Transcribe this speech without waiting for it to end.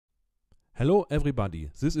Hello everybody,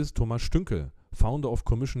 this is Thomas Stünkel, founder of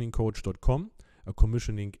CommissioningCoach.com, a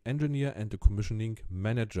commissioning engineer and a commissioning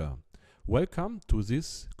manager. Welcome to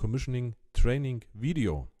this commissioning training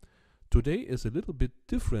video. Today is a little bit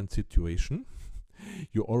different situation.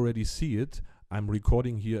 You already see it. I'm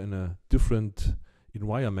recording here in a different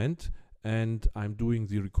environment and I'm doing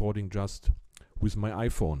the recording just with my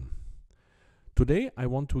iPhone. Today I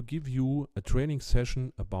want to give you a training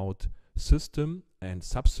session about system and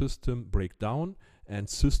subsystem breakdown and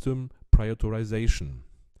system prioritization.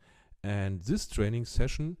 And this training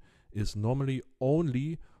session is normally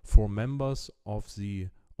only for members of the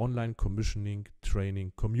online commissioning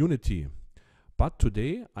training community. But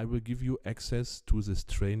today I will give you access to this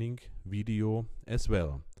training video as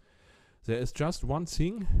well. There is just one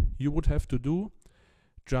thing you would have to do.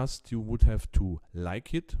 You would have to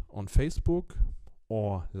like it on Facebook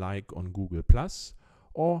or like on Google Plus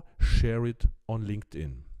or share it on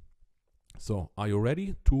LinkedIn. So, are you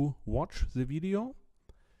ready to watch the video?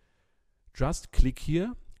 Just click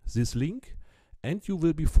here, this link, and you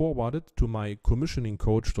will be forwarded to my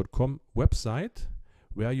CommissioningCoach.com website,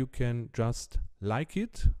 where you can just like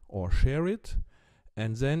it or share it,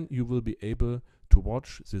 and then you will be able to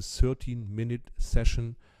watch this 13-minute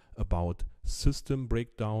session about system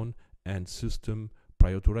breakdown and system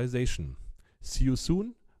prioritization. See you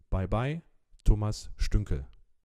soon. Bye bye. Thomas Stünkel.